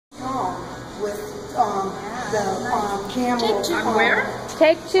camel. On where?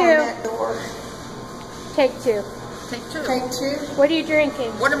 Take two. On that door. Take two. Take two. Take two. What are you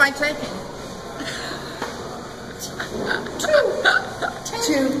drinking? What am I taking?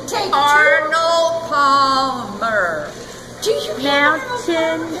 Take Arnold Palmer. Do you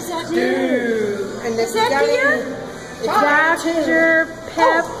Mountain Dew. And Is that beer? Dr.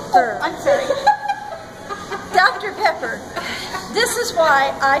 Pepper. I'm sorry. Dr. Pepper. This is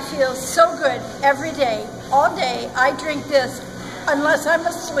why I feel so good every day, all day. I drink this unless I'm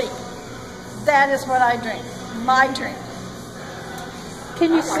asleep. That is what I drink. My drink.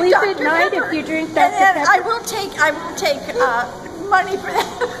 Can you sleep at night if you drink Dr. And then Pepper? I will take money for that.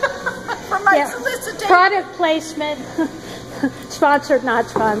 For my solicitation. Product placement. Sponsored, not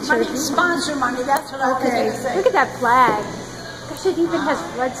sponsored. Sponsor money, that's what I was going to say. Look at that flag. Gosh, it even has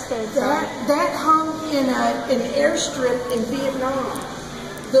bloodstains on it. That hung in an airstrip in Vietnam.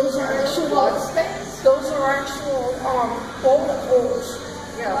 Those are actual bullet holes.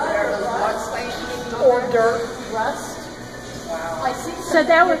 Yeah, where the blood stains. Or dirt. Rust. Wow. I see. So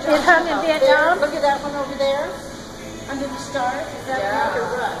that was it hung in Vietnam? Look at that one over there, under the star. Is that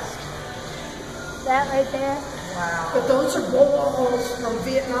or rust? That right there? Wow. But those are bullet holes from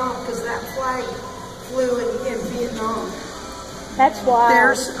Vietnam because that flag flew in Vietnam. That's wild.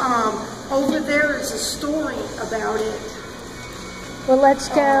 There's over there is a story about it. Well, let's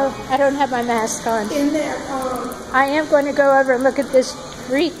go. I don't have my mask on. In that I am going to go over and look at this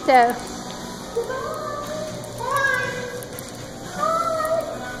wreath, though.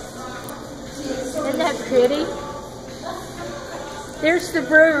 Isn't that pretty? There's the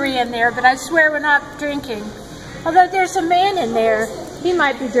brewery in there, but I swear we're not drinking. Although there's a man in there. He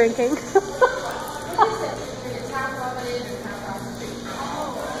might be drinking.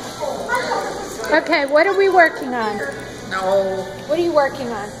 Okay, what are we working on? No. What are you working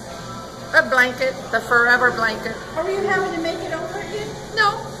on? A blanket, the forever blanket. Are you having to make it over again?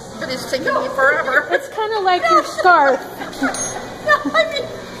 No, but it's taking me forever. It's kind of like your scarf. No, I mean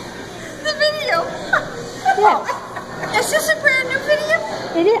the video. Yes. Is this a brand new video?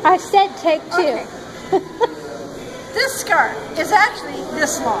 It is. I said take two. Okay. This scarf is actually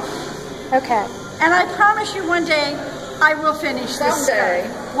this long. Okay. And I promise you one day I will finish this Someday.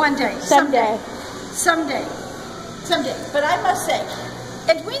 scarf. One day. Someday. Someday. Someday. But I must say,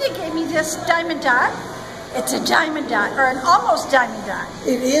 Edwina gave me this diamond dot. It's a diamond dot, or an almost diamond dot.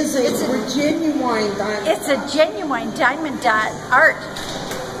 it is a genuine diamond. It's a genuine diamond dot art.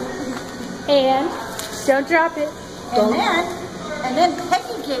 And don't drop it. And then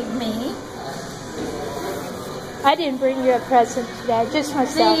Peggy gave me I didn't bring you a present today, just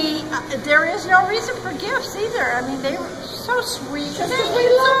myself. there is no reason for gifts either. I mean, they were so sweet. Thank we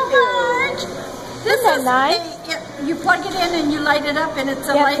you love so much. This Isn't is that nice? you plug it in and you light it up, and it's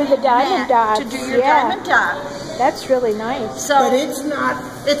a Yeah, light for the diamond dots. to do your Yeah. diamond dot. That's really nice. So But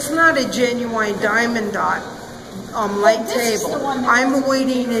it's not a genuine diamond dot light this is table. the one that I'm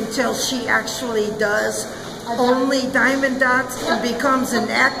waiting until she actually does only diamond dots and becomes an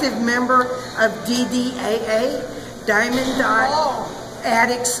active member of DDAA, Diamond Dot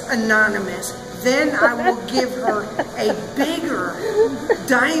Addicts Anonymous. Then I will give her a bigger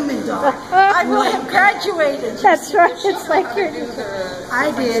diamond dot. I will have graduated. That's right. It's like you're...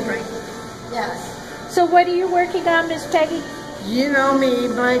 I did. Yes. So what are you working on, Miss Peggy? You know me,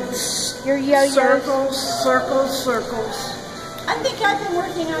 my Your yo-yos? circles, circles, circles. I think I've been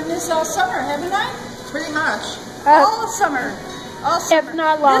working on this all summer, haven't I? Pretty much. All summer. All summer. If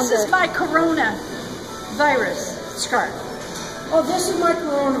not longer. This is my corona virus scarf. Oh, this is my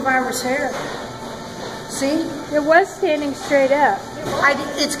coronavirus hair. See? It was standing straight up.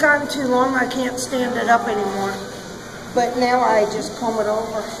 It's gotten too long, I can't stand it up anymore. But now I just comb it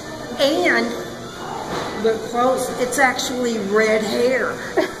over. And, look close, it's actually red hair.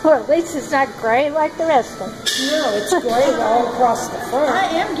 Well, at least it's not gray like the rest of them. No, it's gray all across the I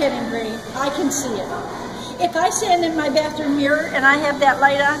front. am getting green. I can see it. If I stand in my bathroom mirror and I have that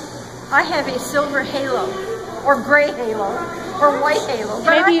light on, I have a silver halo, or gray halo, or white halo.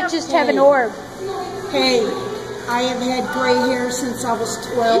 But Maybe you just have an orb. Hey, I have had gray hair since I was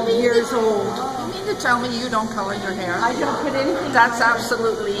 12 years old. You mean to tell me you don't color your hair? I don't put anything. That's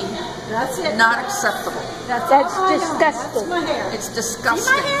absolutely That's it. not acceptable. That's all I know. disgusting. That's my hair. It's See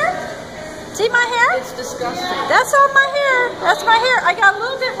disgusting. my hair? See my hair? It's disgusting. That's all my hair. That's my hair. I got a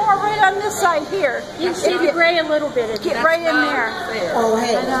little bit more right on this side here. You can see the gray a little bit. In Get there. right in there. Fair. Oh,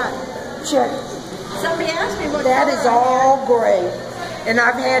 hey, Why not? check. Somebody asked me what That color is I all gray. And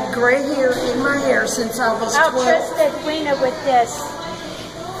I've had gray hair in my hair since I was I'll 12. trust Edwina with this.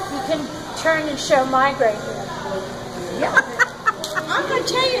 You can turn and show my gray hair. I'm going to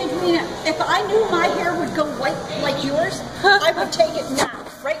tell you, mean, if I knew my hair would go white like yours, I would take it now,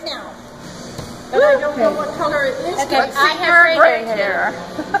 right now. But I don't know what color it is. Okay, I have gray hair.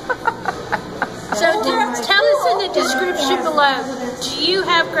 So tell us in the description below, do you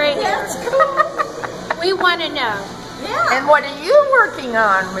have gray hair? That's cool. We want to know. Yeah. And what are you working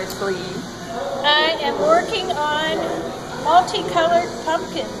on, Miss Lee? I am working on multicolored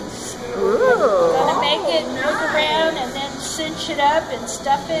pumpkins. Ooh. Gonna make it move around and then cinch it up and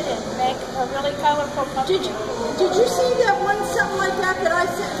stuff it and make a really colorful pumpkin. Did you see that one something like that that I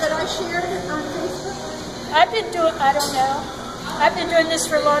shared on Facebook? I've been doing, I don't know. I've been doing this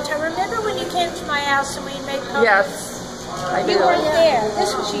for a long time. Remember when you came to my house and we made pumpkins? Yes, I do. You weren't there.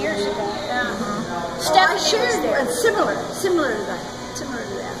 This was years ago. I shared similar to that.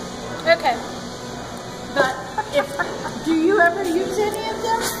 Okay. But do you ever use any of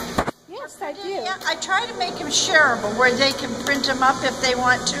them? Yes, I do. Yeah, I try to make them shareable where they can print them up if they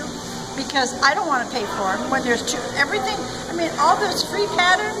want to, because I don't want to pay for them when there's everything. I mean, all those free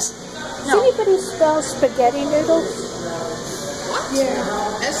patterns. Does anybody spell spaghetti noodles?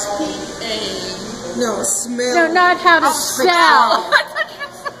 Yeah. S-P-A. No, smell. No, not how to spell.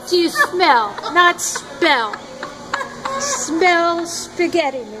 Do you smell, not spell. Smell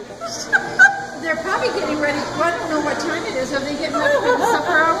spaghetti noodles. They're probably getting ready. Well, I don't know what time it is. Are they getting ready for the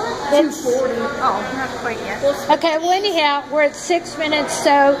supper hour? It's 2:40. Oh, not quite yet. okay. Well, anyhow, we're at 6 minutes,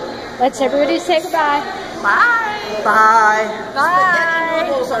 so let's everybody say goodbye. Bye. Bye. Bye.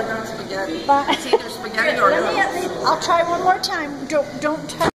 Noodles are not spaghetti. Bye. It's either spaghetti or noodles. I'll try one more time. Don't touch.